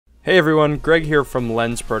Hey everyone, Greg here from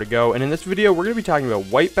Lens Pro to Go, and in this video we're going to be talking about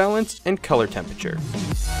white balance and color temperature.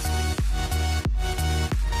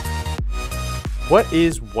 What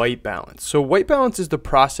is white balance? So white balance is the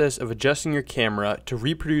process of adjusting your camera to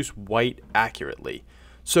reproduce white accurately.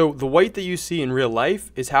 So the white that you see in real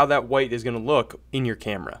life is how that white is going to look in your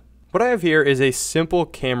camera. What I have here is a simple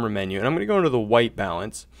camera menu, and I'm going to go into the white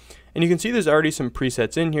balance, and you can see there's already some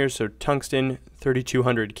presets in here. So tungsten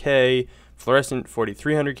 3200K, fluorescent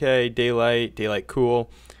 4300K, daylight cool.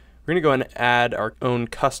 We're gonna go and add our own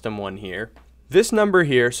custom one here. This number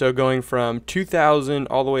here, so going from 2000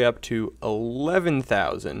 all the way up to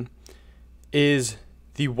 11,000, is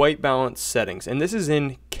the white balance settings, and this is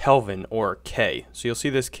in Kelvin or K, so you'll see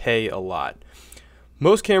this K a lot.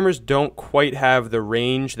 Most cameras don't quite have the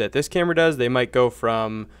range that this camera does. They might go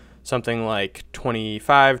from something like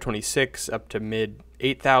 25, 26 up to mid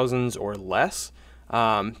 8,000s or less.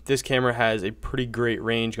 This camera has a pretty great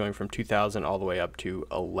range going from 2000 all the way up to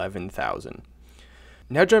 11,000.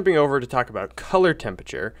 Now jumping over to talk about color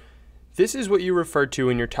temperature, this is what you refer to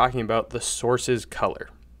when you're talking about the source's color.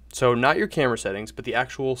 So not your camera settings, but the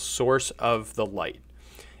actual source of the light.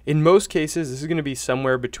 In most cases, this is going to be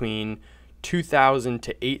somewhere between 2,000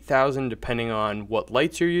 to 8,000 depending on what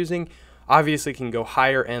lights you're using. Obviously, it can go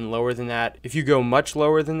higher and lower than that. If you go much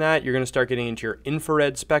lower than that, you're going to start getting into your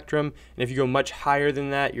infrared spectrum. And if you go much higher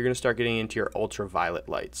than that, you're going to start getting into your ultraviolet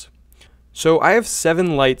lights. So I have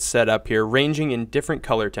 7 lights set up here, ranging in different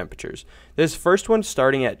color temperatures. This first one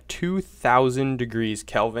starting at 2000 degrees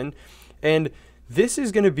Kelvin. And this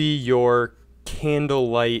is going to be your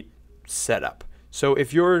candlelight setup. So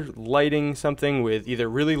if you're lighting something with either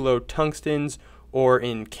really low tungstens or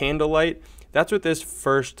in candlelight, that's what this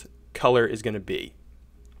first color is going to be.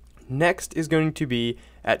 Next is going to be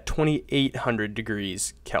at 2800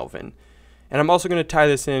 degrees Kelvin. And I'm also going to tie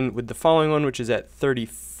this in with the following one, which is at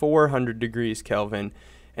 3400 degrees Kelvin.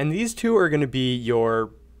 And these two are going to be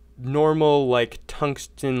your normal, like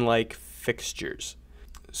tungsten-like fixtures.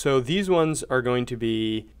 So these ones are going to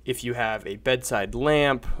be if you have a bedside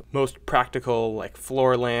lamp, most practical like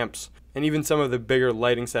floor lamps, and even some of the bigger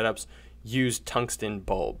lighting setups use tungsten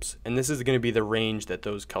bulbs, and this is going to be the range that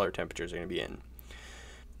those color temperatures are going to be in.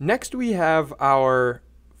 Next we have our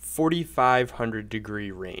 4500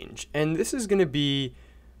 degree range, and this is going to be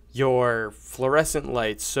your fluorescent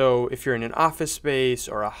lights. So if you're in an office space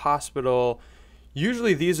or a hospital,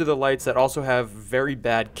 usually these are the lights that also have very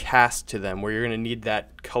bad cast to them, where you're going to need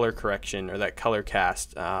that color correction or that color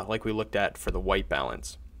cast like we looked at for the white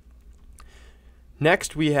balance.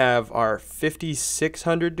 Next we have our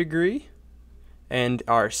 5600 degree and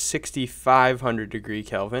our 6500 degree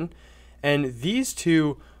Kelvin, and these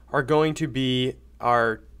two are going to be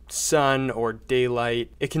our sun or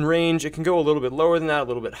daylight. It can range, it can go a little bit lower than that, a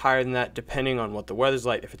little bit higher than that, depending on what the weather's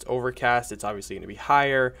like. If it's overcast, it's obviously going to be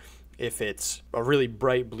higher. If it's a really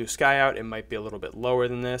bright blue sky out, it might be a little bit lower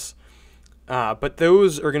than this. But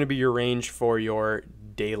those are going to be your range for your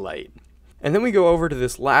daylight. And then we go over to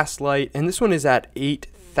this last light, and this one is at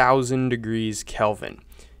 8000 degrees Kelvin.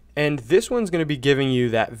 And this one's going to be giving you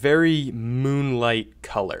that very moonlight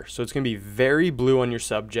color. So it's going to be very blue on your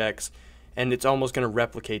subjects, and it's almost going to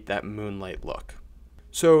replicate that moonlight look.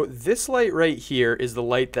 So this light right here is the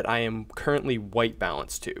light that I am currently white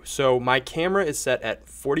balanced to. So my camera is set at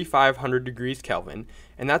 4500 degrees Kelvin,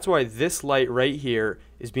 and that's why this light right here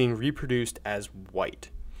is being reproduced as white.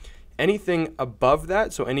 Anything above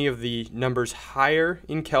that, so any of the numbers higher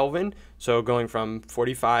in Kelvin, so going from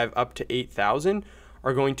 45 up to 8000,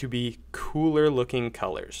 are going to be cooler looking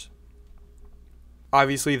colors.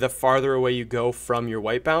 Obviously, the farther away you go from your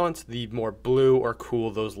white balance, the more blue or cool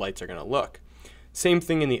those lights are going to look. Same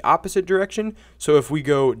thing in the opposite direction. So if we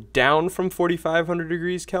go down from 4500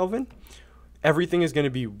 degrees Kelvin, everything is going to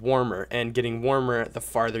be warmer and getting warmer the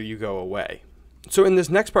farther you go away. So in this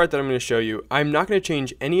next part that I'm going to show you, I'm not going to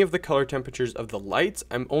change any of the color temperatures of the lights.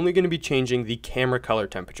 I'm only going to be changing the camera color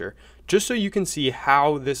temperature, just so you can see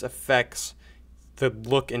how this affects the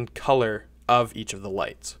look and color of each of the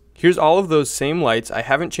lights. Here's all of those same lights. I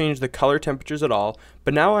haven't changed the color temperatures at all,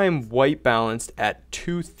 but now I am white balanced at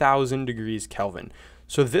 2000 degrees Kelvin.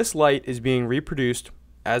 So this light is being reproduced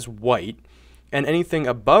as white, and anything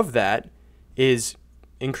above that is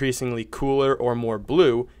increasingly cooler or more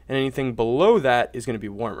blue, and anything below that is going to be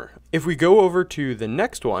warmer. If we go over to the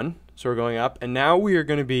next one, so we're going up, and now we are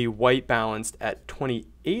going to be white balanced at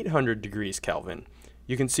 2800 degrees Kelvin.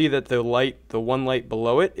 You can see that the one light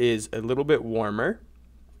below it is a little bit warmer.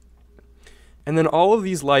 And then all of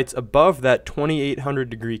these lights above that 2800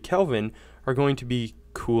 degree Kelvin are going to be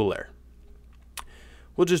cooler.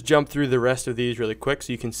 We'll just jump through the rest of these really quick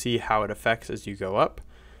so you can see how it affects as you go up.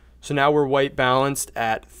 So now we're white balanced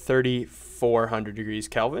at 3,400 degrees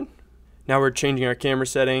Kelvin. Now we're changing our camera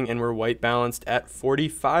setting and we're white balanced at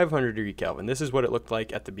 4,500 degree Kelvin. This is what it looked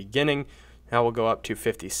like at the beginning. Now we'll go up to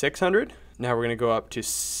 5,600. Now we're gonna go up to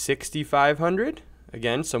 6,500.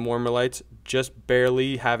 Again, some warmer lights, just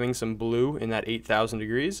barely having some blue in that 8,000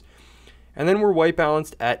 degrees. And then we're white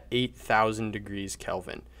balanced at 8,000 degrees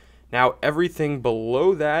Kelvin. Now everything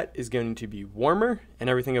below that is going to be warmer and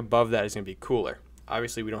everything above that is gonna be cooler.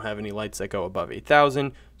 Obviously we don't have any lights that go above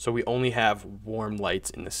 8,000, so we only have warm lights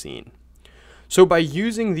in the scene. So by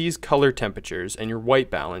using these color temperatures and your white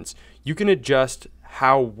balance, you can adjust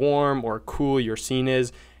how warm or cool your scene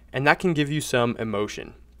is, and that can give you some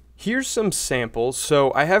emotion. Here's some samples.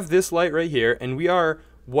 So I have this light right here, and we are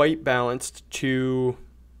white balanced to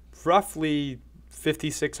roughly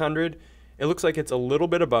 5,600. It looks like it's a little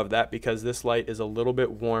bit above that because this light is a little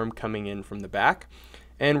bit warm coming in from the back,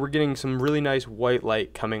 and we're getting some really nice white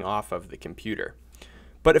light coming off of the computer.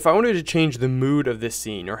 But if I wanted to change the mood of this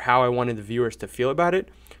scene or how I wanted the viewers to feel about it,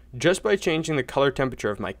 just by changing the color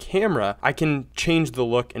temperature of my camera, I can change the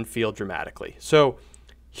look and feel dramatically. So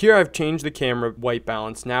here I've changed the camera white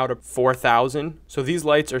balance now to 4,000. So these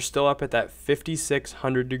lights are still up at that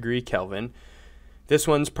 5,600 degree Kelvin. This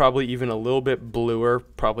one's probably even a little bit bluer,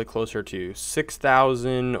 probably closer to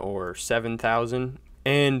 6,000 or 7,000.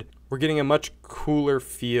 And we're getting a much cooler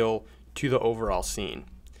feel to the overall scene.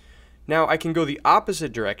 Now I can go the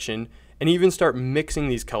opposite direction and even start mixing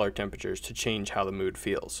these color temperatures to change how the mood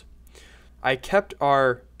feels. I kept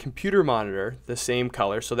our computer monitor the same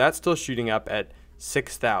color, so that's still shooting up at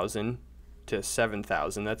 6,000 to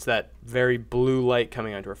 7,000. That's that very blue light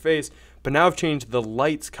coming onto our face, but now I've changed the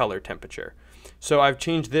light's color temperature. So I've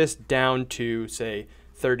changed this down to, say,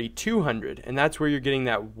 3,200, and that's where you're getting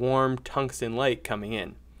that warm tungsten light coming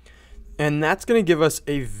in. And that's going to give us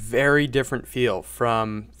a very different feel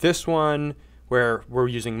from this one where we're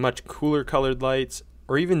using much cooler colored lights,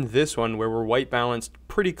 or even this one where we're white balanced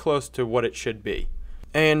pretty close to what it should be.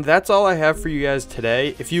 And that's all I have for you guys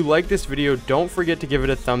today. If you like this video, don't forget to give it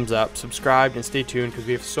a thumbs up, subscribe, and stay tuned because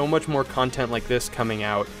we have so much more content like this coming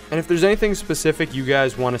out. And if there's anything specific you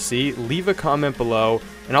guys want to see, leave a comment below,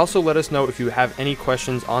 and also let us know if you have any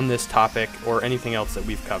questions on this topic or anything else that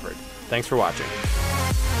we've covered. Thanks for watching.